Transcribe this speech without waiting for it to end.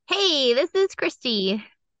Hey, this is Christy,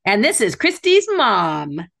 And this is Christy's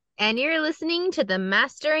mom. and you're listening to the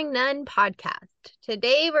Mastering None podcast.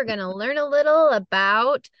 Today, we're going to learn a little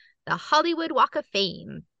about the Hollywood Walk of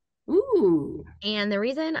Fame. Ooh. And the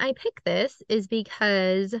reason I picked this is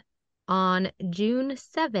because on June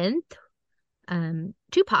 7th,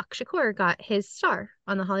 Tupac Shakur got his star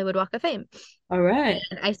on the Hollywood Walk of Fame. All right.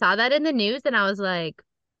 And I saw that in the news and I was like,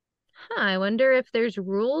 I wonder if there's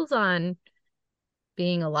rules on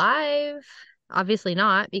being alive. Obviously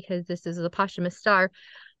not, because this is a posthumous star.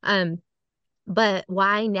 Um, but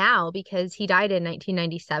why now? Because he died in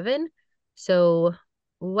 1997. So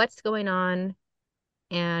what's going on?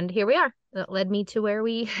 And here we are. That led me to where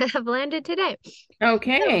we have landed today. So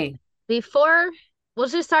Okay. before, we'll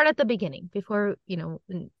just start at the beginning. Before,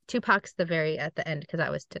 Tupac's the very at the end because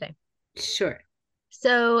that was today. Sure.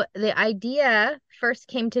 So the idea first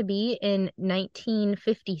came to be in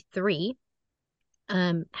 1953.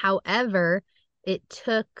 However, it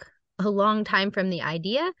took a long time from the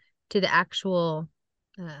idea to the actual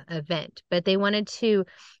event, but they wanted to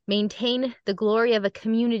maintain the glory of a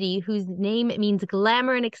community whose name means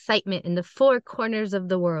glamour and excitement in the four corners of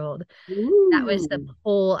the world. That was the Ooh.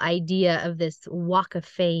 whole idea of this Walk of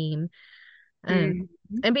Fame. Um,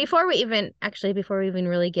 Mhm. and before we even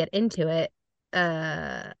really get into it,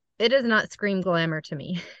 it does not scream glamour to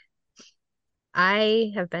me.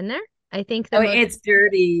 I have been there. I think Oh, it's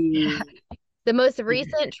dirty. the most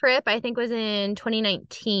recent trip, I think, was in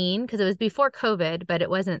 2019 because it was before COVID, but it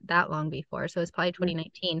wasn't that long before. So it was probably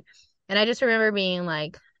 2019. And I just remember being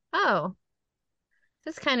like, oh,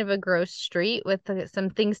 this is kind of a gross street with some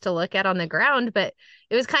things to look at on the ground. But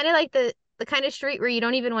it was kind of like the kind of street where you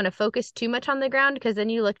don't even want to focus too much on the ground because then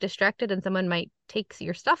you look distracted and someone might take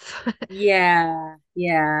your stuff. Yeah.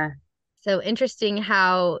 Yeah. So interesting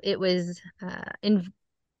how it was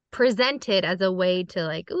presented as a way to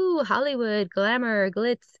like, ooh, Hollywood, glamour,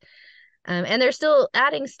 glitz. And they're still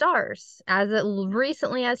adding stars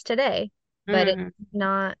recently as today, but it's Hmm.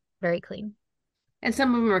 not very clean. And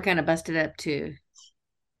some of them are kind of busted up too.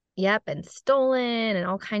 Yep, and stolen and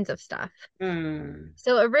all kinds of stuff. Mm.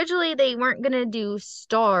 So originally they weren't going to do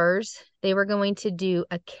stars. They were going to do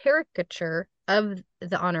a caricature of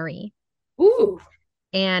the honoree Ooh.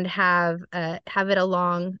 and have it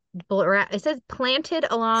along it says planted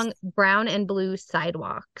along brown and blue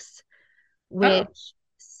sidewalks, Oh. which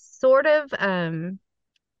sort of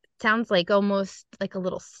sounds like almost like a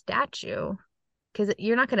little statue because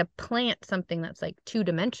you're not going to plant something that's like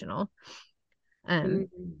two-dimensional. Um,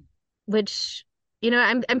 Mm. which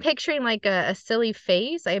I'm picturing like a silly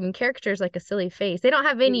face. I mean, characters like a silly face. They don't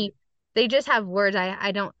have any. They just have words.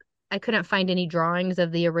 I couldn't find any drawings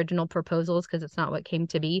of the original proposals because it's not what came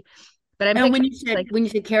to be. But I'm And picturing when you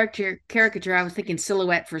said like, caricature, I was thinking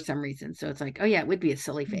silhouette for some reason. So it's like, oh yeah, it would be a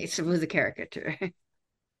silly face if it was a caricature.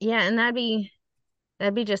 yeah, and that'd be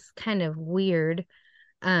just kind of weird.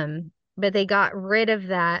 But they got rid of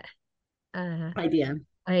that uh Idea.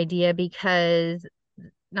 idea because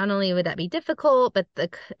not only would that be difficult, but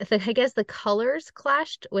I guess the colors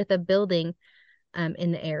clashed with a building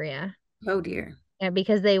in the area. Oh dear. Yeah,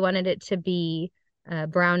 because they wanted it to be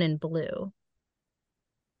brown and blue.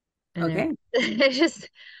 And they're Okay. it's just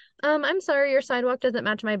I'm sorry, your sidewalk doesn't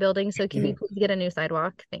match my building, so can you please get a new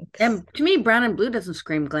sidewalk? Thanks. And to me, brown and blue doesn't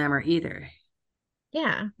scream glamour either.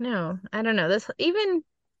 Yeah, no, I don't know. This even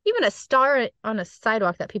a star on a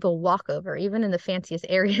sidewalk that people walk over, even in the fanciest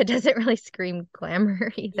area, doesn't really scream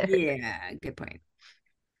glamour either. Yeah, good point.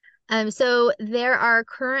 So there are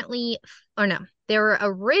currently, or no, there were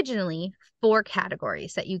originally four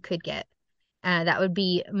categories that you could get. That would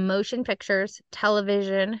be motion pictures,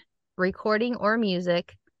 television, recording or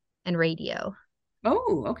music, and radio.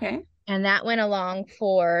 Oh, okay. And that went along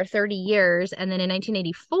for 30 years. And then in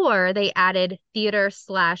 1984, they added theater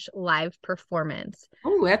slash live performance.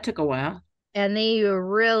 Oh, that took a while. And they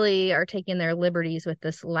really are taking their liberties with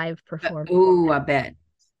this live performance. Oh, I bet.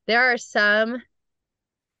 There are some,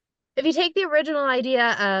 if you take the original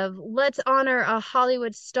idea of let's honor a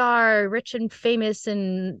Hollywood star, rich and famous,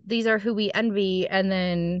 and these are who we envy, and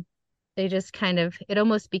then they just kind of it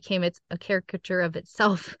almost became a caricature of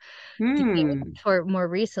itself Hmm. for more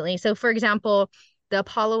recently. So for example, the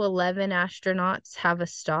Apollo 11 astronauts have a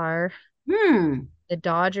star. Hmm. The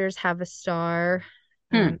Dodgers have a star.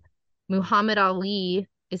 Hmm. Um, Muhammad Ali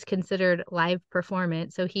is considered live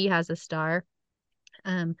performance, so he has a star.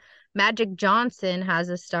 Magic Johnson has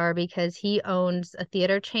a star because he owns a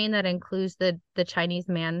theater chain that includes the Chinese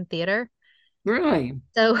Man Theater. Really?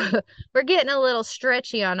 So we're getting a little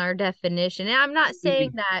stretchy on our definition. And I'm not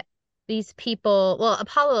saying Mhm. that these people, well,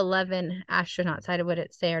 Apollo 11 astronauts, I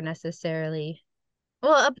wouldn't say are necessarily.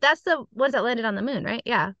 Well, that's the ones that landed on the moon, right?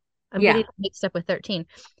 Yeah. I'm getting Yeah, mixed up with 13.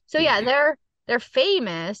 So yeah, yeah. they're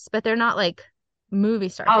famous, but they're not like movie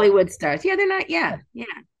star famous. Hollywood stars. Yeah, they're not. Yeah. Yeah,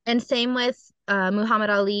 yeah. And same with Muhammad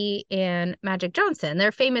Ali and Magic Johnson.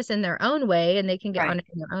 They're famous in their own way and they can get Right. honored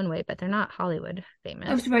in their own way, but they're not Hollywood I'm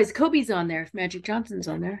famous. surprised Kobe's on there. If Magic Johnson's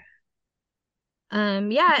on there.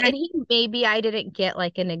 Yeah, Okay. and he maybe I didn't get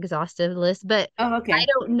like an exhaustive list, but Oh, I okay.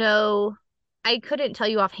 don't know. I couldn't tell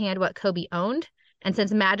you offhand what Kobe owned. And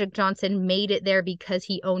since Magic Johnson made it there because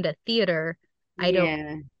he owned a theater, I don't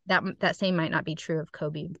Yeah. that same might not be true of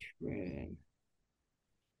Kobe. Right.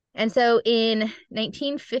 And so in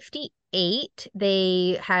 1958,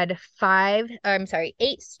 they had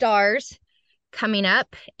eight stars coming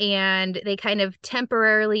up, and they kind of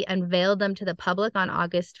temporarily unveiled them to the public on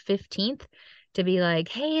August 15th to be like,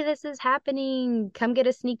 hey, this is happening. Come get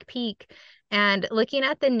a sneak peek. And looking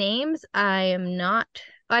at the names, I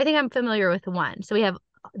think I'm familiar with one. So we have,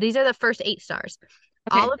 these are the first eight stars: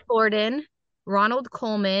 Okay. Olive Gordon, Ronald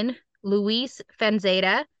Coleman, Luis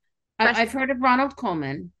Fanzetta, I've heard of Ronald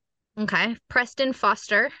Coleman. Preston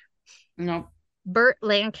Foster, No. Burt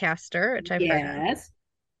Lancaster, which I've heard of, Yes.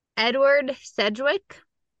 Edward Sedgwick,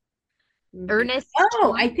 Okay. Ernest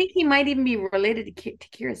Oh, I think he might even be related to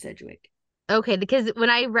Kira Sedgwick. Okay, because when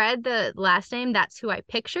I read the last name, that's who I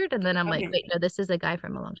pictured, and then I'm like, Okay. wait, no, this is a guy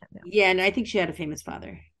from a long time ago. Yeah, and I think she had a famous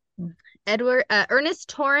father. Ernest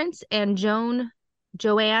Torrance and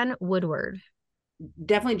Joanne Woodward,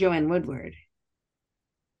 Definitely Joanne Woodward.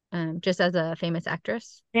 just as a famous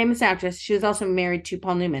actress. Famous actress. She was also married to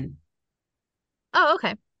Paul Newman Oh,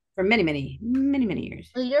 okay. for many, many, many, many years.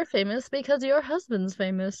 Well, you're famous because your husband's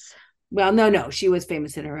famous. Well, no, no, she was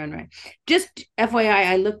famous in her own right. Just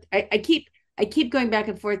FYI, I keep going back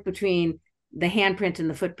and forth between the handprints and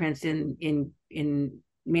the footprints in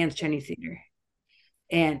Man's Chinese Theater.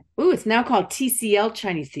 And it's now called TCL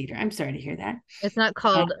Chinese Theater. I'm sorry to hear that. It's not Uh,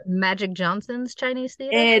 called Magic Johnson's Chinese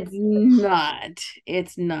Theater. it's not.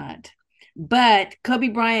 It's not. But Kobe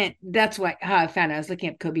Bryant, that's how I found out. I was looking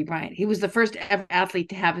at Kobe Bryant. He was the first ever athlete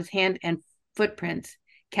to have his hand and footprints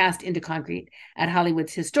cast into concrete at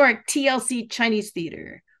Hollywood's historic TLC Chinese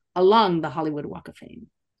Theater along the Hollywood Walk of Fame.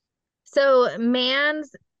 So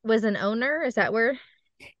Mans was an owner. Is that where?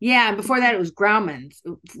 Yeah, and before that it was Grauman's.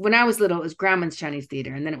 When I was little, it was Grauman's Chinese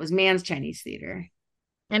Theater, and then it was Mann's Chinese Theater.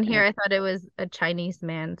 And here I thought it was a Chinese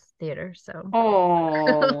man's theater. So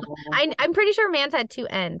Oh, I'm pretty sure man's had two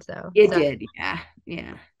ends though. it So did. Yeah,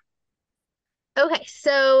 yeah. okay,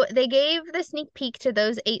 so they gave the sneak peek to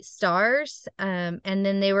those eight stars, and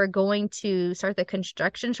then they were going to start the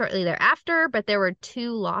construction shortly thereafter, but there were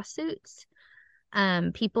two lawsuits. Hmm.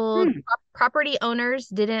 Property owners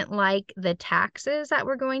didn't like the taxes that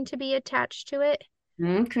were going to be attached to it,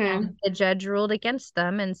 Okay. and the judge ruled against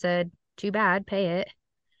them and said, "Too bad, pay it."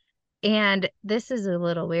 And this is a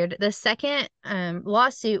little weird. The second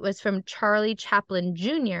lawsuit was from Charlie Chaplin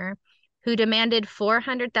Jr., who demanded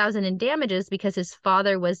 400,000 in damages because his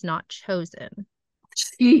father was not chosen.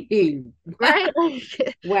 Right?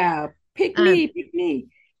 Like, Wow. Pick um, me, pick me.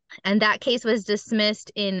 and that case was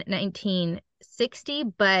dismissed in 1960,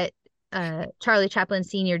 but Charlie Chaplin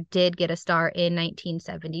Sr. did get a star in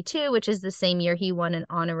 1972, which is the same year he won an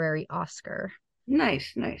honorary Oscar.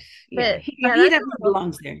 Nice, nice. Yeah, But he, yeah, he definitely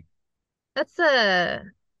belongs there. that's a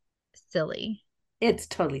silly. It's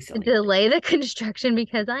totally silly. Delay the construction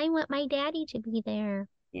because I want my daddy to be there.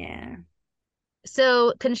 Yeah.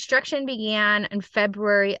 So construction began in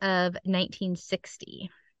February of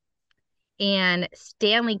 1960. And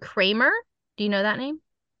Stanley Kramer, do you know that name?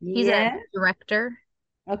 He's a Yeah. director.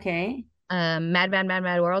 Okay. Mad Mad Mad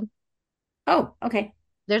Mad World. Oh, okay.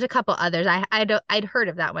 There's a couple others. I'd heard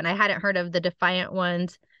of that one. I hadn't heard of the Defiant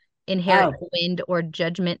Ones, Inherit Oh, the Wind, or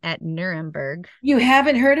Judgment at Nuremberg. you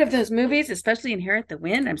haven't heard of those movies, especially Inherit the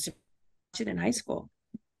Wind? I'm surprised it in high school.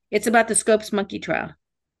 It's about the Scopes monkey trial.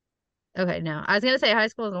 Okay, no. I was gonna say high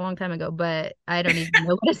school is a long time ago, but I don't even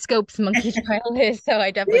know what a Scopes monkey trial is, so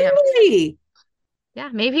I definitely have. Really? Yeah,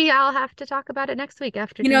 maybe I'll have to talk about it next week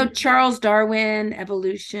after You know, dinner. Charles Darwin,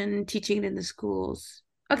 evolution, teaching it in the schools.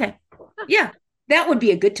 Okay. Huh, Yeah, that would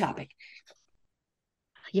be a good topic.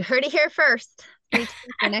 you heard it here first. Stay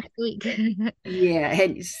tuned for next week. Yeah,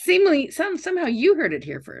 and seemingly somehow you heard it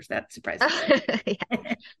here first. That surprises Yeah. me.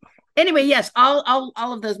 Anyway, yes, all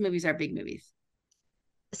of those movies are big movies.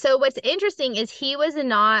 So what's interesting is he was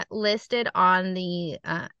not listed on the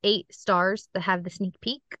eight stars that have the sneak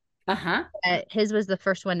peek. Uh-huh. His was the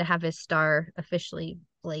first one to have his star officially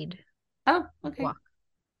laid Oh, okay. walk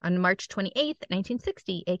on March 28th,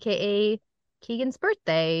 1960, aka Keegan's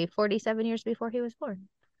birthday, 47 years before he was born.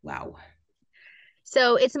 Wow.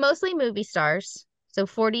 So it's mostly movie stars. So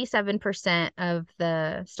 47% of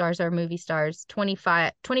the stars are movie stars,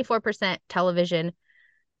 24% television,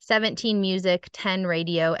 17 music, 10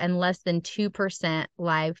 radio, and less than 2%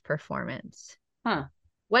 live performance. Huh.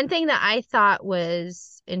 One thing that I thought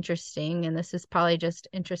was interesting, and this is probably just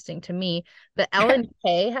interesting to me, but Ellen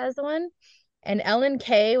Kay has one. And Ellen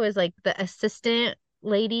Kay was like the assistant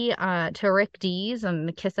lady to Rick Dees on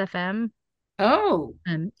the Kiss FM. Oh,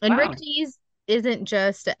 And Rick wow. Dees isn't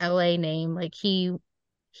just a LA name. Like I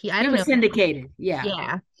He don't know. was syndicated. Yeah.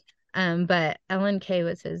 Yeah. But Ellen Kay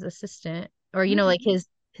was his assistant, or like Okay.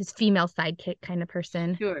 his female sidekick kind of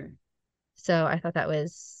person. Sure. So I thought that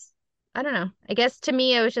was, I don't know. I guess to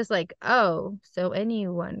me it was just like, oh, so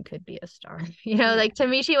anyone could be a star. Yeah. Like to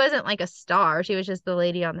me she wasn't like a star. She was just the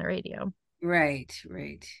lady on the radio. Right,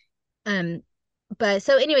 right. Um, but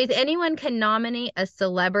so anyways, anyone can nominate a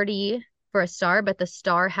celebrity for a star, but the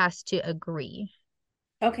star has to agree.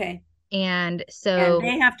 Okay. And And so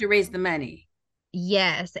they have to raise the money.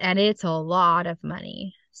 yes, and it's a lot of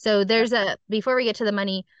money. So there's before we get to the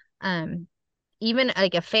money, um, even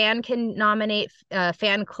like a fan can nominate,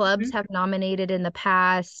 fan clubs Mhm. have nominated in the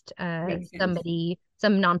past, Makes sense.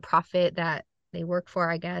 some nonprofit that they work for,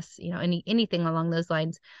 I guess, anything along those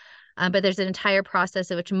lines. But there's an entire process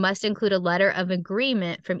which must include a letter of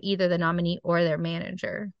agreement from either the nominee or their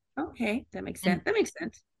manager. Okay, that makes And sense. That makes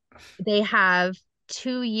sense. they have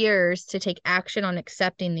 2 years to take action on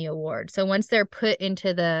accepting the award. So once they're put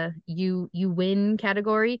into the you win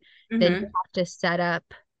category, then you Hmm. have to set up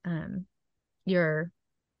um your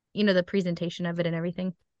the presentation of it and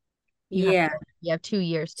everything. Yeah. You have 2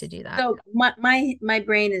 years to do that. So my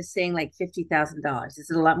brain is saying like $50,000. Is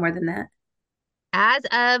it a lot more than that? As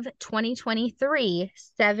of 2023,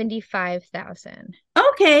 75,000.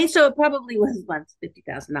 Okay, so it probably was once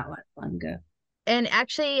 50,000, not long ago. And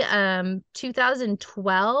actually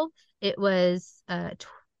 2012 it was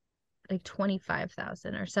like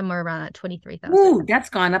 25,000 or somewhere around that 23,000. Ooh, that's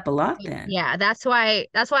gone up a lot then. Yeah, that's why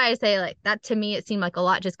I say like that to me it seemed like a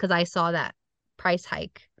lot just because I saw that price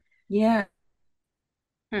hike. Yeah.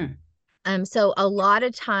 Hmm. So a lot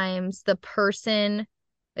of times the person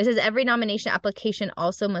it says every nomination application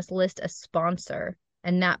also must list a sponsor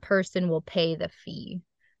and that person will pay the fee.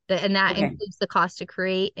 And that Okay. includes the cost to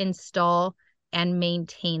create, install, and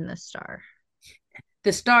maintain the star.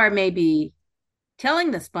 The star may be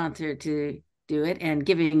telling the sponsor to do it and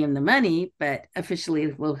giving him the money, but officially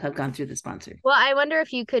will have gone through the sponsor. Well, I wonder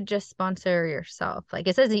if you could just sponsor yourself. Like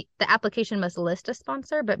it says the application must list a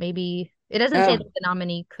sponsor, but maybe it doesn't say Oh, that the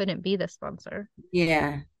nominee couldn't be the sponsor.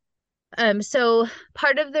 yeah. So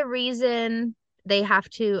part of the reason they have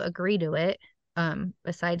to agree to it,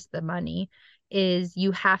 besides the money, is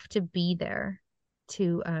you have to be there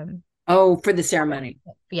to Oh, for the ceremony.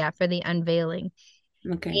 yeah, for the unveiling.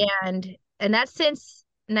 Okay. And that's since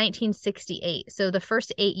 1968. So the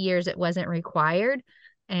first 8 years it wasn't required,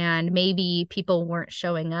 and maybe people weren't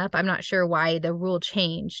showing up. I'm not sure why the rule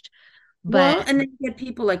changed, but Well, and then you get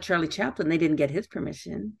people like Charlie Chaplin, they didn't get his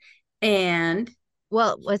permission. And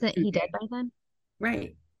well, wasn't he dead by then?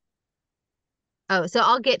 right. Oh, so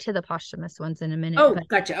I'll get to the posthumous ones in a minute, Oh, but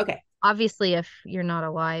gotcha. Okay. obviously if you're not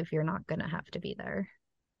alive, you're not gonna have to be there.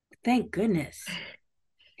 Thank goodness.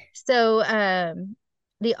 So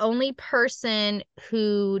the only person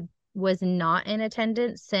who was not in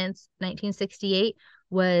attendance since 1968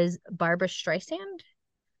 was Barbara Streisand.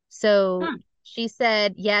 So Huh. she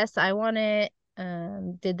said, yes, I want it.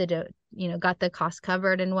 Did got the cost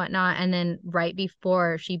covered and whatnot. And then right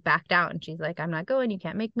before she backed out and she's like, I'm not going, you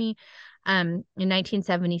can't make me. In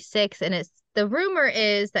 1976. And the rumor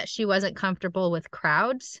is that she wasn't comfortable with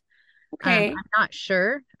crowds. Okay. I'm not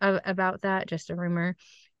sure about that, just a rumor.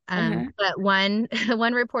 Uh-huh. But one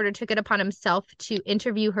one reporter took it upon himself to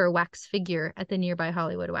interview her wax figure at the nearby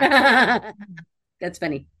Hollywood Wax. That's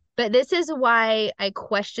funny. But this is why I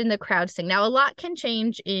question the crowd thing. Now, a lot can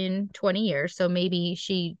change in 20 years, so maybe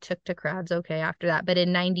she took to crowds okay after that. But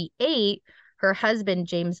in 98, her husband,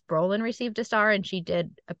 James Brolin, received a star, and she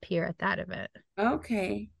did appear at that event.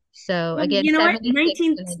 Okay. So Well, again, you know what? 76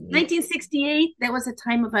 and 98. 1968, that was a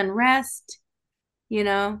time of unrest, you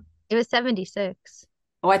know. It was 76.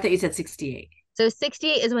 Oh, I thought you said 68. So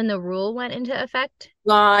 68 is when the rule went into effect.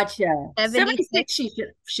 Gotcha. 76. 76, she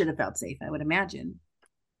should have felt safe, I would imagine.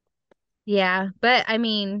 Yeah, but I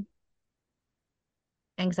mean,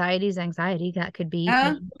 anxiety is anxiety. That could be if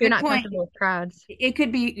you're Good not point. comfortable with crowds. It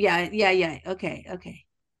could be, yeah, yeah, yeah. Okay, okay.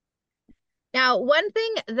 Now, one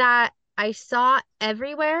thing that I saw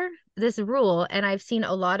everywhere, this rule, and I've seen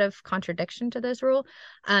a lot of contradiction to this rule.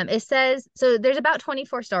 It says so there's about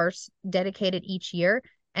 24 stars dedicated each year,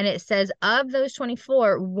 And it says of those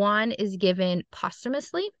 24, one is given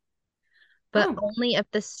posthumously, but Oh, only if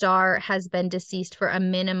the star has been deceased for a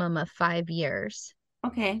minimum of 5 years.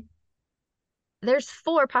 okay. There's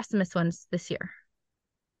 4 posthumous ones this year.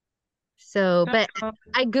 So, but Oh,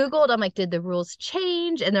 I Googled, I'm like, did the rules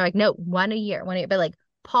change? And they're like, no, one a year, one a year. But like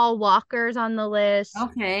Paul Walker's on the list.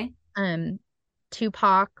 okay. Um,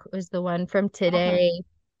 Tupac was the one from Okay. today.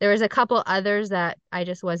 There was a couple others that I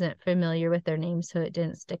just wasn't familiar with their names, so it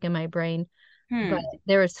didn't stick in my brain. But Hmm.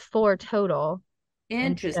 there was 4 total. And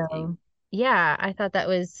Interesting. so, yeah, I thought that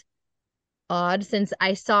was odd since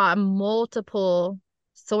I saw multiple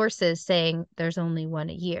sources saying there's only one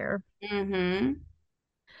a year. Mm-hmm.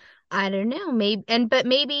 I don't know,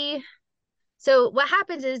 maybe so what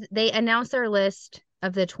happens is they announce their list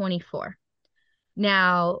of the 24.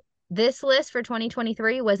 Now, this list for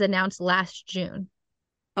 2023 was announced last June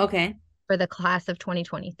Okay. for the class of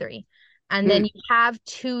 2023. And then Mm. you have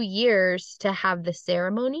 2 years to have the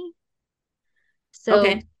ceremony. So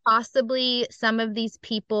Okay. possibly some of these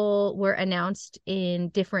people were announced in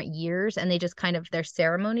different years and they just kind of their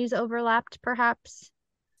ceremonies overlapped, perhaps.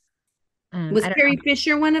 Was I don't Carrie know.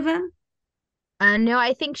 Fisher one of them? No,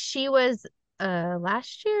 I think she was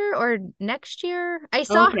last year or next year.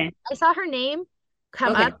 Okay. I saw her name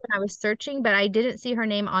come up Okay. when I was searching, but I didn't see her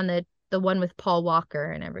name on the one with Paul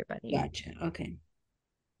Walker and everybody. Gotcha. Okay.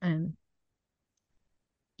 Um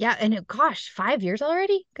yeah, and gosh, 5 years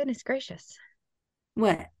already? Goodness gracious.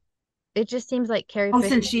 What? It just seems like Carrie Oh,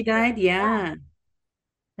 Fisher. since she died? Yeah, Yeah.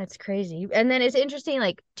 that's crazy. And then it's interesting,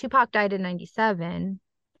 like Tupac died in 97.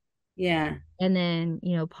 Yeah. And then,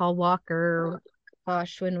 Paul Walker,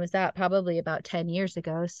 gosh, when was that? Probably about 10 years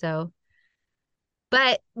ago. So,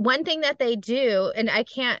 but one thing that they do, and I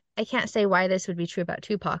can't say why this would be true about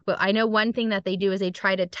Tupac, but I know one thing that they do is they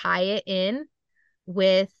try to tie it in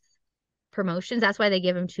with promotions. That's why they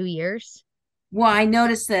give him 2 years. Well, I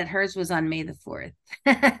noticed that hers was on May the 4th.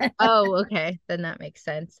 Oh, okay. Then that makes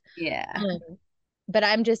sense. Yeah. But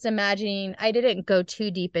I'm just imagining, I didn't go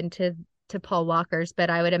too deep into Paul Walker's, but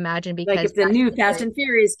I would imagine Like because if the new Fast and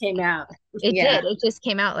Furious came out. it Yeah. did. It just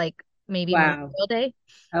came out like maybe Wow. Memorial Day,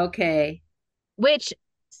 Okay. which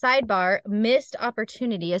sidebar, missed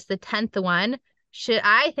opportunity is the 10th one.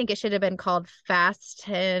 I think it should have been called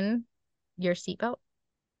Fasten Your Seatbelt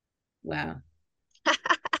Wow.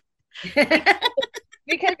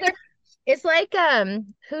 because it's like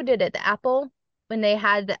who did it? The Apple when they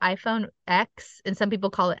had the iPhone X and some people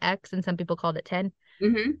call it X and some people called it 10.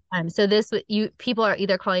 Hmm. So people are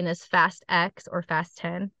either calling this Fast X or Fast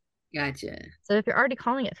 10. Gotcha. So if you're already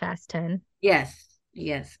calling it Fast 10, Yes.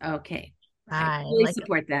 Yes. Okay. I I fully like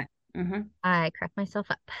support that. Hmm. I crack myself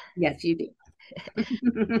up. Yes, you do.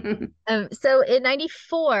 So in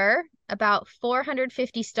 94, about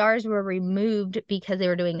 450 stars were removed because they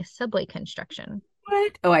were doing subway construction.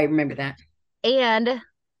 What? Oh, I remember that. And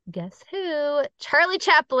guess who? Charlie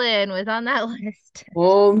Chaplin was on that list.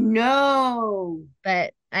 Oh no.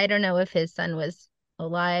 But I don't know if his son was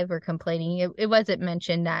alive or complaining. It wasn't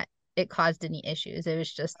mentioned that it caused any issues. It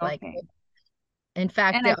was just like, Okay. in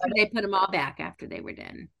fact, And I'm sure they put them all back after they were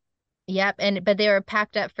done. yep, but they were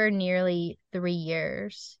packed up for nearly 3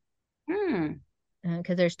 years Hmm.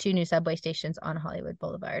 because there's 2 new subway stations on Hollywood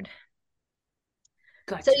Boulevard.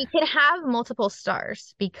 So you Gotcha. can have multiple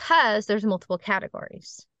stars because there's multiple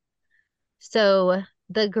categories. So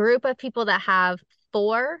the group of people that have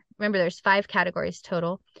 4, remember there's 5 categories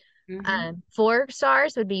total. Hmm. 4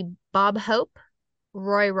 stars would be Bob Hope,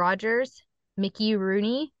 Roy Rogers, Mickey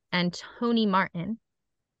Rooney, and Tony Martin.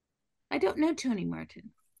 I don't know Tony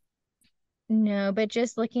Martin. No, but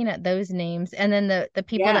just looking at those names, and then the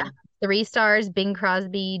people that Yeah. have 3 stars, Bing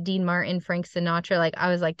Crosby, Dean Martin, Frank Sinatra, like I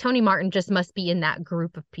was like, Tony Martin just must be in that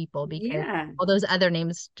group of people because Yeah. all those other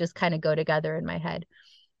names just kind of go together in my head.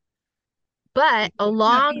 But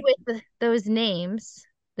along with those names,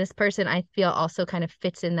 this person I feel also kind of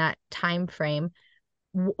fits in that time frame.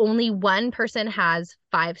 Only one person has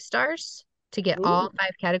 5 stars to get all Ooh.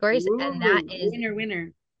 5 categories, and that Ooh. is Winner,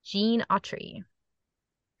 winner. Gene Autry.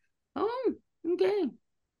 Oh, okay.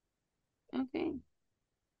 Okay.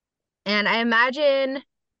 And I imagine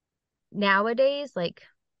nowadays, like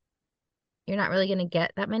you're not really going to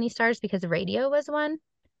get that many stars because radio was one.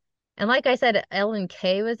 And like I said, Ellen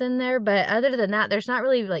K was in there, but other than that, there's not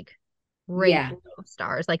really like Yeah. radio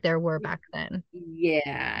stars like there were back then.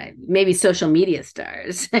 Yeah. Maybe social media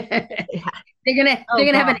stars. They're Yeah. gonna Oh they're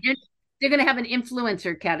gonna have God. they're gonna have an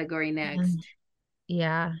influencer category next.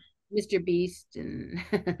 Yeah. Mr. Beast and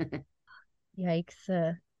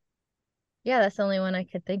Yikes. Yeah, that's the only one I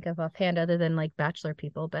could think of offhand other than like Bachelor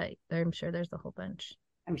people, but I'm sure there's a whole bunch.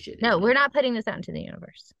 I'm sure there's No, we're more. not putting this out into the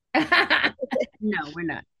universe. No, we're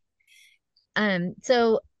not.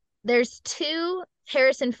 So there's two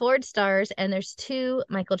Harrison Ford stars and there's two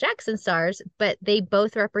Michael Jackson stars, but they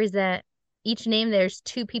both represent each name. There's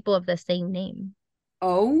two people of the same name.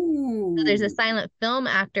 So there's a Oh, silent film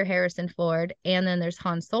actor Harrison Ford, and then there's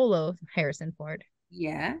Han Solo Harrison Ford.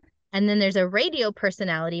 yeah. And then there's a radio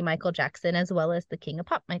personality Michael Jackson, as well as the King of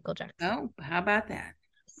Pop Michael Jackson. Oh, how about that?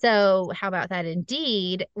 So, how about that?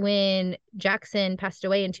 Indeed, when Jackson passed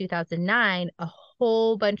away in 2009, a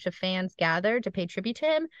whole bunch of fans gathered to pay tribute to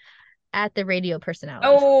him at the radio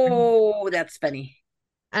personalities. Oh, that's funny.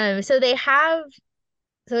 So they have,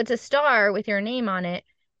 so it's a star with your name on it,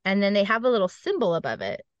 and then they have a little symbol above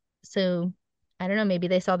it. So I don't know, maybe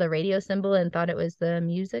they saw the radio symbol and thought it was the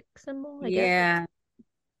music symbol, I guess. Yeah.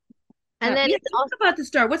 And then Yeah, it's talk also, about the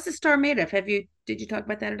star. What's the star made of? Did you talk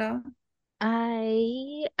about that at all?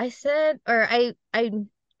 I said, or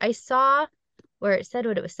I saw where it said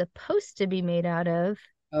what it was supposed to be made out of.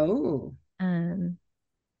 Oh, Um,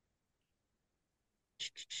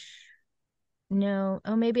 no,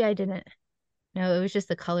 oh, maybe I didn't. No, it was just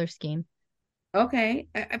the color scheme. okay.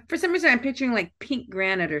 For some reason, I'm picturing like pink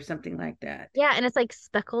granite or something like that. Yeah, and it's like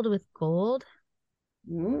speckled with gold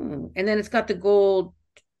Ooh. And then it's got the gold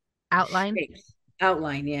outline. shapes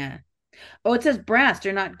outline. Yeah. Oh, it says brass.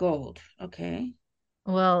 They're not gold. Okay.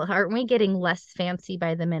 Well, aren't we getting less fancy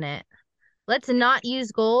by the minute? Let's not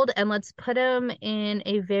use gold and let's put them in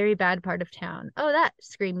a very bad part of town. Oh, that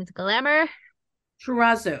screams glamour.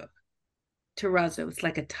 Terrazzo. Terrazzo. It's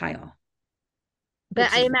like a tile,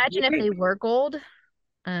 But which I is imagine if very they pretty. were gold,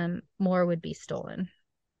 more would be stolen.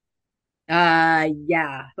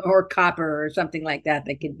 Yeah, or copper or something like that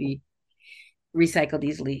that could be recycled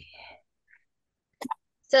easily.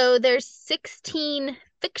 So there's 16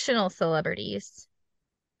 fictional celebrities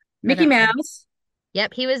that Mickey are. Mouse.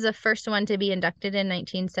 Yep, he was the first one to be inducted in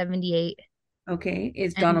 1978. Okay.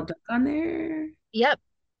 Is And Donald Duck on there? yep,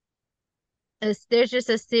 there's just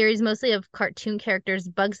a series mostly of cartoon characters: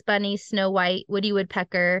 Bugs Bunny, Snow White, Woody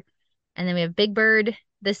Woodpecker, and then we have Big Bird.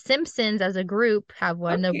 The Simpsons as a group have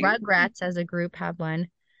one. The Okay. Rugrats as a group have one.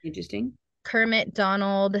 Interesting. Kermit,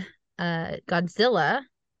 Donald, Godzilla,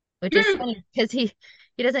 which is Hmm. funny because he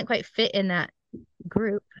doesn't quite fit in that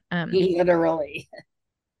group. Literally.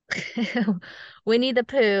 Winnie the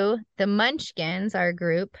Pooh, the Munchkins are a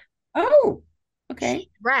group. Oh, okay.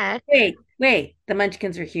 Shrek, Wait. The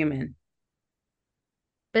Munchkins are human.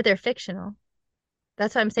 but they're fictional.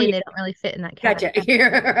 That's why I'm Oh, saying yeah. they don't really fit in that Gotcha. category.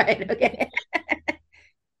 You're right. Okay.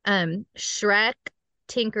 Shrek,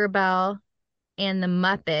 Tinkerbell, and the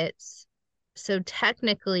Muppets. So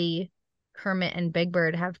technically, Kermit and Big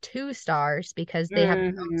Bird have two stars because they have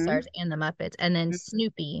their own Hmm. stars and the Muppets, and then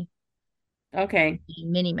Snoopy, Okay.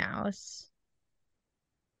 Minnie Mouse.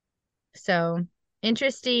 So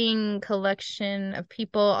interesting collection of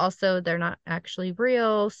people. Also, they're not actually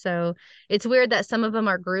real. So it's weird that some of them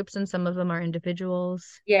are groups and some of them are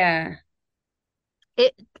individuals. Yeah.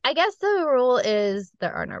 It, I guess the rule is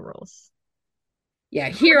there are no rules. Yeah.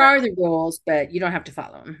 Here are the rules, but you don't have to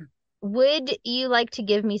follow them. Would you like to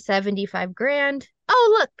give me 75 grand?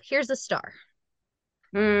 Oh, look, here's a star.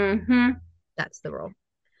 Hmm. That's the rule.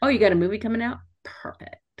 Oh, you got a movie coming out?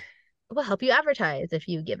 Perfect. We'll help you advertise if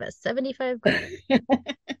you give us 75 grand.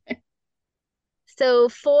 So,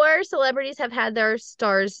 four celebrities have had their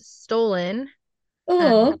stars stolen.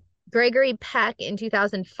 Oh. Gregory Peck in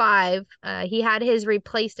 2005, he had his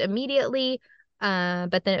replaced immediately,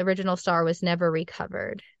 but the original star was never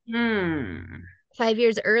recovered. Hmm. 5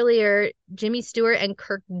 years earlier, Jimmy Stewart and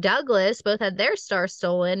Kirk Douglas both had their stars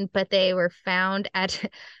stolen, but they were found at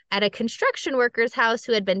at a construction worker's house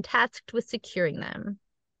who had been tasked with securing them.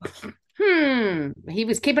 He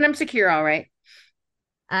was keeping them secure, all right.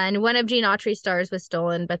 And one of Gene Autry's stars was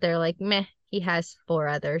stolen, but they're like, meh, he has four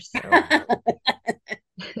others. So,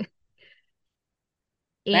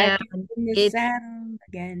 Back and in the it's saddle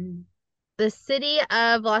again. the city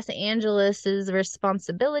of Los Angeles's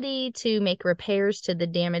responsibility to make repairs to the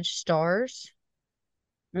damaged stars,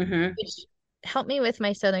 Hmm. which help me with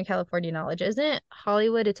my Southern California knowledge. Isn't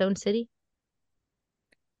Hollywood its own city?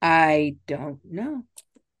 I don't know.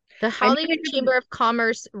 The I know Hollywood they have Chamber of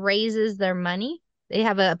Commerce raises their money. They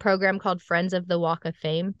have a program called Friends of the Walk of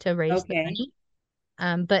Fame to raise the okay. money.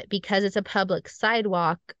 But because it's a public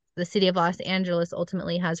sidewalk, the city of Los Angeles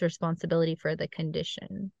ultimately has responsibility for the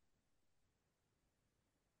condition.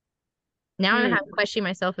 Now I'm Hmm. having to question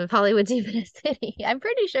myself if Hollywood's even a city. I'm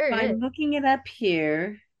pretty sure it is. I'm looking it up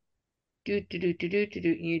here. Do.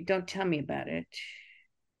 You don't tell me about it.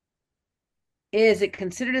 Is it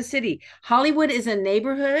considered a city? Hollywood is a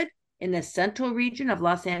neighborhood in the central region of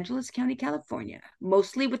Los Angeles County, California,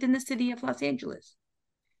 mostly within the city of Los Angeles.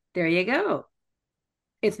 There you go.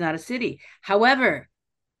 It's not a city. However,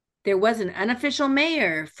 there was an unofficial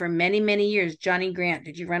mayor for many, many years, Johnny Grant.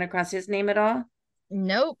 Did you run across his name at all?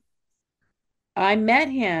 Nope. I met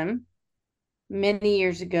him many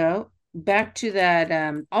years ago, back to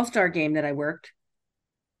that All-Star game that I worked.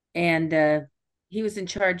 And he was in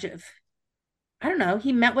charge of, I don't know,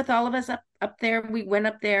 he met with all of us up there. We went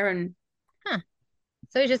up there and Huh.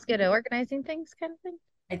 So he's just good at organizing things kind of thing?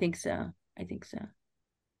 I think so. I think so.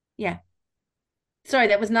 Yeah. Sorry,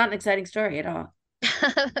 that was not an exciting story at all.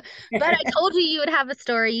 But I told you would have a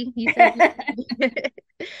story. You said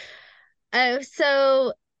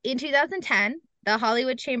so in 2010, the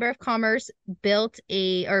Hollywood Chamber of Commerce built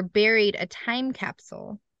or buried a time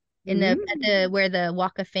capsule in the where the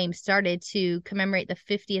Walk of Fame started to commemorate the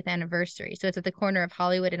 50th anniversary. So it's at the corner of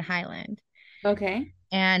Hollywood and Highland. Okay.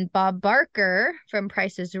 And Bob Barker from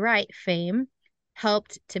Price is Right fame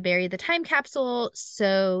helped to bury the time capsule.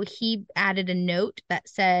 So he added a note that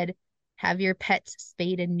said, "Have your pets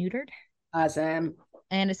spayed and neutered." Awesome.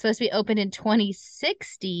 And it's supposed to be opened in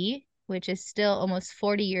 2060, which is still almost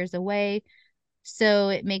 40 years away. So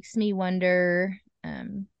it makes me wonder,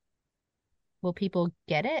 will people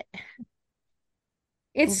get it?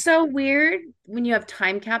 It's so weird when you have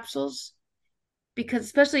time capsules because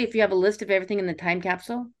especially if you have a list of everything in the time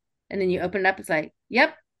capsule and then you open it up, it's like,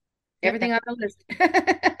 yep, everything on the list.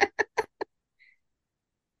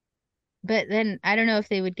 But then I don't know if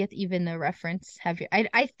they would get even the reference.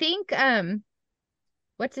 I think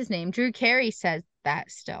what's his name? Drew Carey says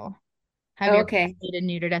that still. Have your Okay. spayed and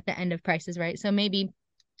neutered at the end of Price is Right. So maybe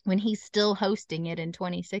when he's still hosting it in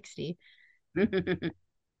 2060, then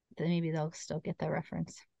maybe they'll still get the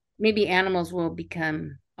reference. Maybe animals will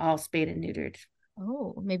become all spayed and neutered.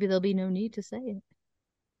 Oh, maybe there'll be no need to say it.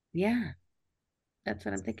 Yeah, that's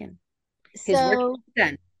what I'm thinking. His work So is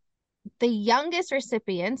done. the youngest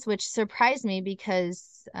recipients, which surprised me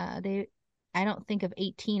because I don't think of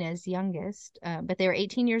 18 as youngest, but they were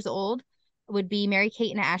 18 years old, would be Mary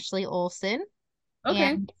Kate and Ashley Olsen. Okay.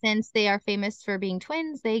 And since they are famous for being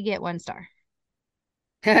twins, they get 1 star.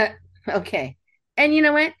 Okay. And you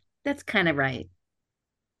know what? That's kind of right.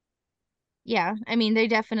 Yeah, I mean, they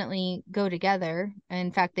definitely go together.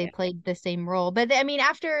 In fact, they Yeah. played the same role. But I mean,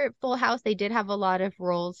 after Full House, they did have a lot of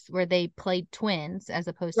roles where they played twins as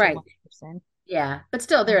opposed to Right. one person. Yeah. But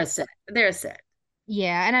still, they're a set. They're a set.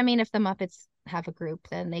 Yeah, and I mean, if the Muppets have a group,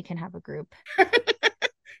 then they can have a group.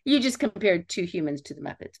 You just compared two humans to the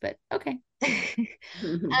Muppets, but okay.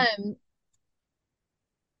 Um,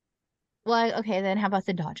 well, okay, then how about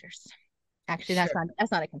the Dodgers? Actually, Sure.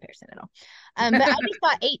 that's not a comparison at all. But I just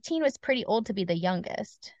thought 18 was pretty old to be the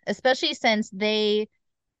youngest, especially since they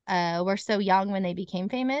were so young when they became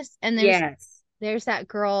famous. And Yes. there's that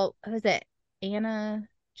girl, who is it? Anna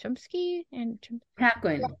Chomsky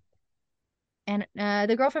Paquin. and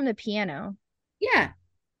the girl from the piano. Yeah.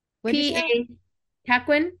 What did you say? P.A.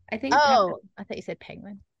 Paquin, I think. Oh, I thought you said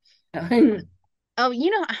penguin. Paquin. Oh,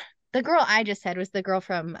 the girl I just said was the girl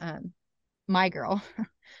from My Girl.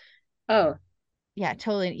 Oh, Yeah,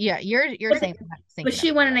 totally. Yeah, you're but, saying but thinking of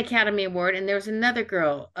she won an Academy Award, and there was another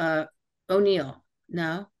girl, O'Neill.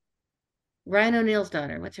 No, Ryan O'Neill's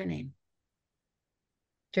daughter. What's her name?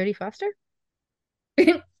 Jodie Foster.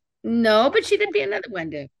 No, but she did be another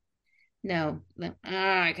one, too. No, no.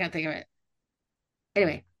 I can't think of it.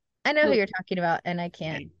 Anyway, I know who well, you're talking about, and I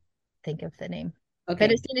can't okay. think of the name. But as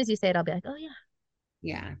Okay. soon as you say it, I'll be like, oh yeah.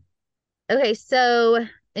 Yeah. Okay, so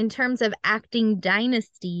in terms of acting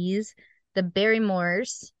dynasties, the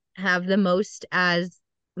Barrymores have the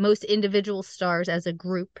most individual stars as a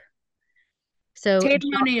group. So,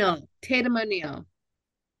 Tatum O'Neill. Tatum O'Neill.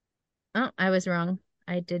 oh, I was wrong.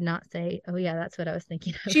 I did not say. Oh yeah, that's what I was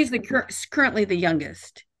thinking of. She's currently the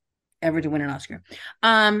youngest ever to win an Oscar.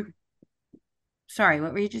 Um, sorry,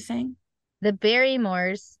 what were you just saying? The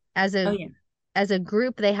Barrymores Oh yeah. as a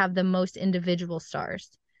group, they have the most individual stars.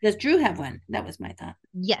 Does Drew have one? That was my thought.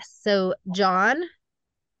 Yes. So John,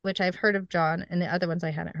 which I've heard of John, and the other ones I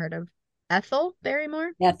hadn't heard of. Ethel Barrymore.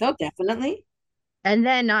 Ethel, definitely. And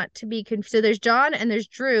then not to be confused. So there's John and there's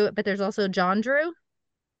Drew, but there's also John Drew.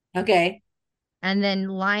 Okay. And then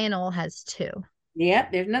Lionel has two.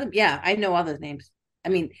 Yep. There's another. Yeah, I know all those names. I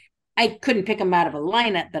mean, I couldn't pick them out of a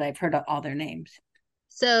lineup, but I've heard of all their names.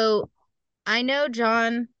 So I know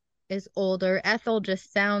John is older. Ethel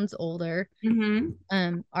just sounds older.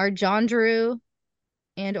 Mm-hmm. Are John Drew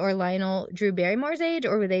and or Lionel Drew Barrymore's age,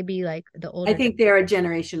 or would they be like the I older? think they're a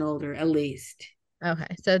generation older, at least.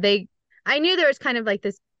 Okay. So I knew there was kind of like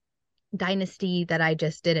this dynasty that I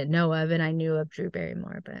just didn't know of, and I knew of Drew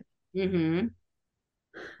Barrymore, but Mm-hmm.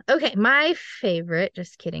 Okay, my favorite,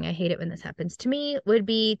 just kidding, I hate it when this happens to me, would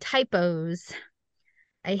be typos.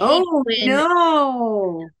 I hate Oh when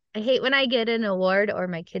no. I hate when I get an award or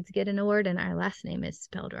my kids get an award and our last name is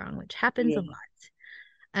spelled wrong, which happens a Yeah.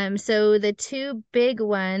 lot. So the two big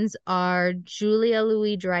ones are Julia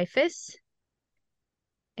Louis Dreyfus,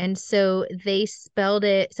 and so they spelled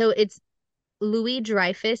it. So it's Louis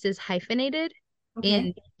Dreyfus is hyphenated Okay.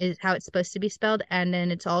 in is how it's supposed to be spelled, and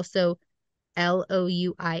then it's also Louis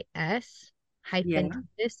hyphen Yeah.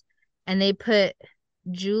 Dreyfus, and they put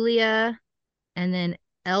Julia and then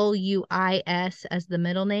Luis as the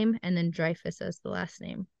middle name, and then Dreyfus as the last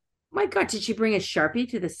name. My God, did she bring a Sharpie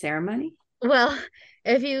to the ceremony? Well,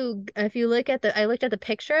 if you look at I looked at the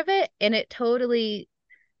picture of it, and it totally,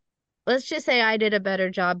 let's just say I did a better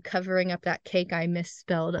job covering up that cake I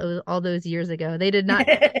misspelled all those years ago. They did not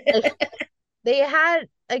like they had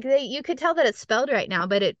like they you could tell that it's spelled right now,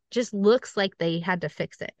 but it just looks like they had to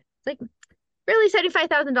fix it. It's like really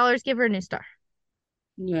 $75,000, give her a new star.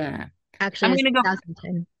 Yeah. Actually, I'm it was gonna go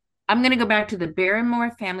 2010. I'm gonna go back to the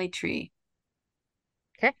Barrymore family tree.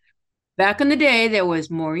 Okay. Back in the day, there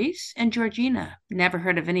was Maurice and Georgina. Never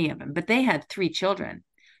heard of any of them, but they had three children,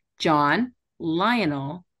 John,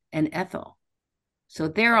 Lionel, and Ethel. So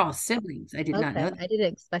they're all siblings. I did not Okay. know that. I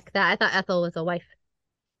didn't expect that. I thought Ethel was a wife.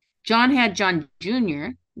 John had John Jr.,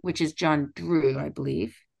 which is John Drew, I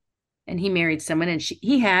believe, and he married someone, and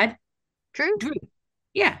he had True. Drew.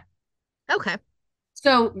 Yeah. Okay.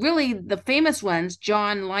 So really, the famous ones,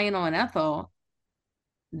 John, Lionel, and Ethel,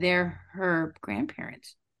 they're her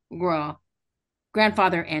grandparents. Well,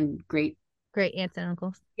 grandfather and great. Great aunts and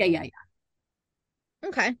uncles. Yeah, yeah, yeah.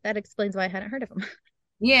 Okay. That explains why I hadn't heard of them.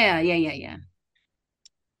 Yeah, yeah, yeah, yeah.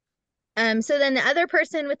 So then the other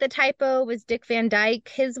person with the typo was Dick Van Dyke.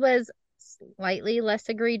 His was slightly less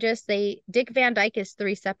egregious. Dick Van Dyke is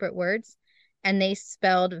three separate words, and they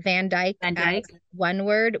spelled Van Dyke Van as Dyke. one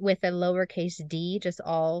word with a lowercase d, just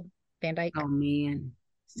all Van Dyke. Oh man.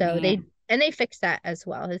 So Man. they fixed that as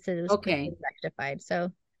well. They said it was Okay. quickly rectified.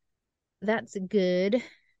 So that's good.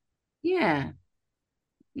 Yeah.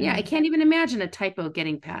 Yeah, I Um, can't even imagine a typo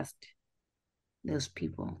getting past those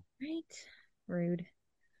people. right. Rude.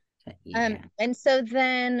 But yeah. And so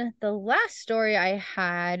then the last story I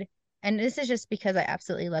had, and this is just because I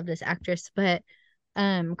absolutely love this actress, but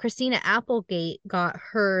Christina Applegate got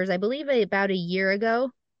hers, I believe about a year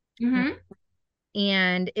ago, Mm-hmm.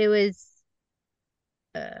 and it was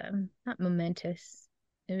not momentous.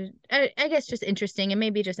 It was, I guess, just interesting, and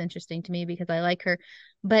maybe just interesting to me because I like her.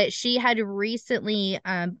 But she had recently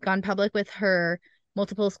gone public with her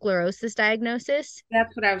multiple sclerosis diagnosis.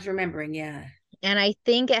 That's what I was remembering. Yeah. And I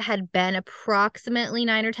think it had been approximately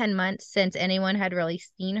 9 or 10 months since anyone had really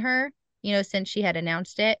seen her, since she had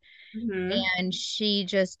announced it. Mm-hmm. And she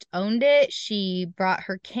just owned it. She brought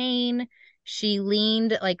her cane. She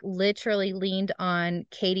leaned, like literally leaned on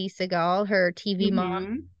Katie Seagal, her TV mom,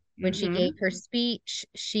 Mm-hmm. when she Mm-hmm. gave her speech.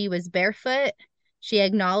 She was barefoot. She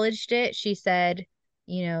acknowledged it. She said,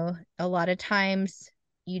 a lot of times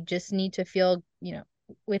you just need to feel,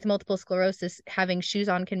 with multiple sclerosis, having shoes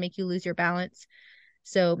on can make you lose your balance.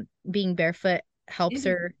 So being barefoot helps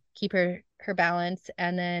Yeah. her keep her balance.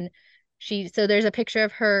 And then so there's a picture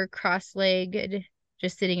of her cross-legged,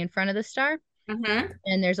 just sitting in front of the star. Uh-huh.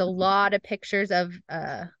 And there's a lot of pictures of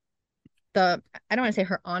the I don't want to say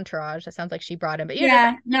her entourage. That sounds like she brought him, but just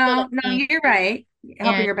Yeah. people that No, no, came. you're right.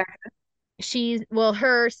 Helping And her back.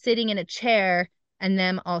 her sitting in a chair and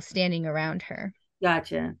them all standing around her.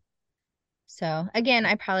 Gotcha. So again,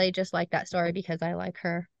 I probably just like that story because I like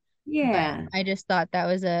her. But Yeah. I just thought that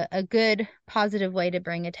was a good positive way to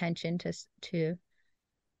bring attention to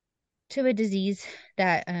a disease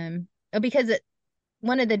that because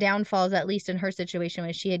one of the downfalls, at least in her situation,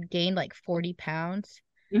 was she had gained like 40 pounds,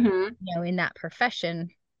 Mm-hmm. in that profession.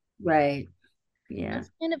 Right. Yeah. That's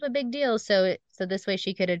kind of a big deal. So this way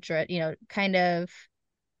she could address, kind of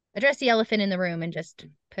address the elephant in the room and just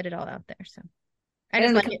put it all out there. So I And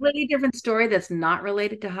just in a like it. completely different story that's not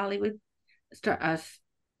related to Hollywood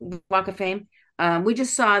Walk of Fame, we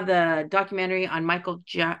just saw the documentary on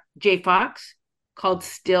J. Fox called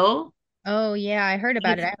Still. Oh yeah, I heard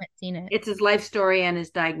about it. It's I haven't seen it. it's his life story and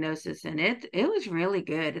his diagnosis, and it was really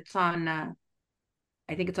good. It's on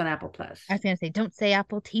I think it's on Apple Plus. I was gonna say, don't say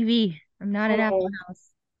Apple TV. I'm not an Apple Oh, house.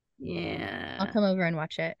 I'll yeah. come over and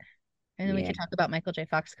watch it. And then we Yeah. could talk about Michael J.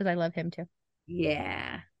 Fox because I love him too.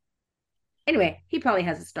 Yeah. Anyway, he probably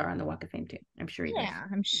has a star on the Walk of Fame too. I'm sure he does. Yeah,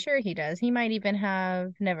 I'm sure he does. He might even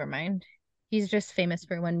have, never mind. He's just famous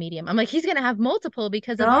for one medium. I'm like, he's gonna have multiple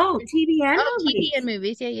because of Oh, TV and TV and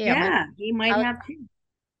movies. movies. Yeah, yeah, yeah. Yeah, he might I was, have too.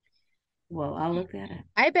 Well, I'll look that up.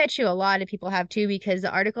 I bet you a lot of people have too, because the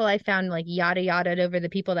article I found like yada yada over the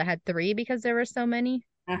people that had three because there were so many.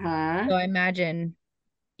 Uh-huh. So I imagine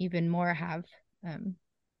even more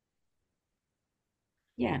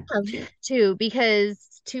Yeah, have two. two,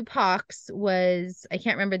 because Tupac's was, I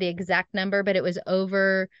can't remember the exact number, but it was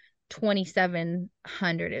over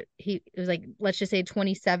 2,700. It was like, let's just say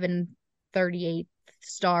 2738th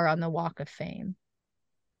star on the Walk of Fame.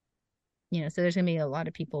 So there's gonna be a lot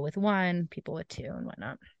of people with one, people with two, and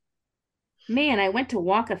whatnot. Man, I went to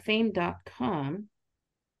walkoffame.com,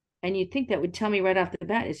 and you'd think that would tell me right off the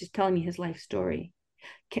bat. It's just telling me his life story.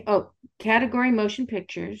 Oh, category motion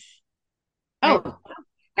pictures. Right. Oh,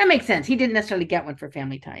 that makes sense. He didn't necessarily get one for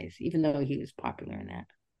Family Ties, even though he was popular in that.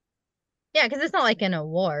 Yeah, because it's not like an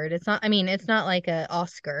award. It's not, I mean, it's not like a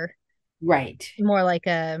Oscar. Right. More like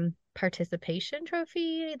a participation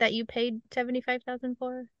trophy that you paid 75,000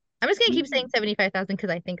 for. I'm just gonna keep saying 75,000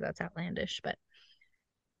 because I think that's outlandish, but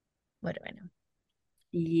what do I know?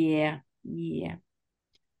 Yeah. Yeah.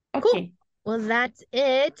 Cool. Okay. Well, that's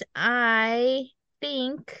it. I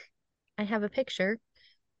think I have a picture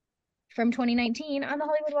from 2019 on the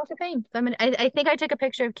Hollywood Walk of Fame. So I think I took a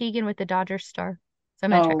picture of Keegan with the Dodgers star. So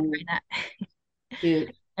I'm gonna try to Oh, find that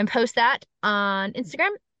dude. and post that on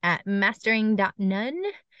Instagram at mastering.none.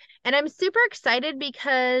 And I'm super excited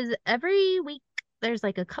because every week there's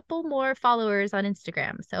like a couple more followers on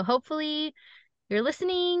Instagram. So hopefully you're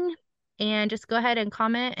listening, and just go ahead and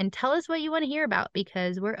comment and tell us what you want to hear about,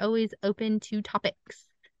 because we're always open to topics.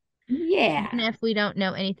 Even Yeah. if we don't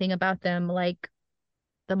know anything about them, like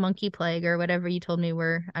the monkey plague or whatever you told me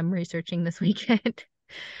I'm researching this weekend.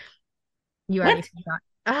 You already What? forgot.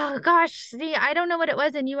 Oh gosh, see, I don't know what it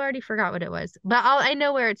was, and you already forgot what it was. But I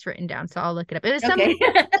know where it's written down, so I'll look it up. It was something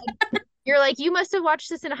Okay. like, you're like, you must have watched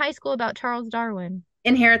this in high school about Charles Darwin.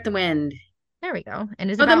 Inherit the Wind. There we go.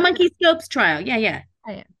 And it's Oh, the about Monkey Scopes trial. Yeah, yeah.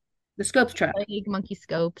 oh, The Scopes trial. like monkey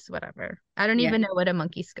scopes, whatever. I don't Yeah. even know what a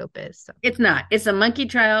monkey scope is. So, It's not. It's a monkey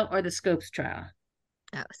trial or the Scopes trial.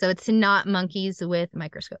 oh, so it's not monkeys with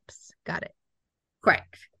microscopes. Got it.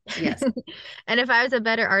 Correct. Yes. And if I was a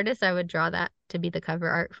better artist, I would draw that to be the cover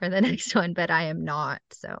art for the next one, but I am not.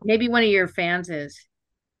 So, Maybe one of your fans is.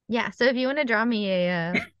 yeah. So if you want to draw me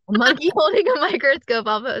a monkey holding a microscope,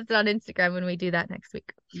 I'll post it on Instagram when we do that next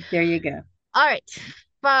week. There you go. All right.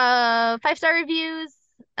 5-star reviews.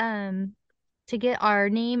 To get our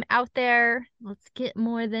name out there. Let's get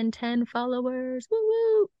more than 10 followers. Woo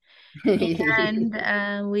woo.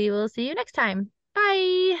 And we will see you next time.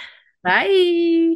 Bye. Bye.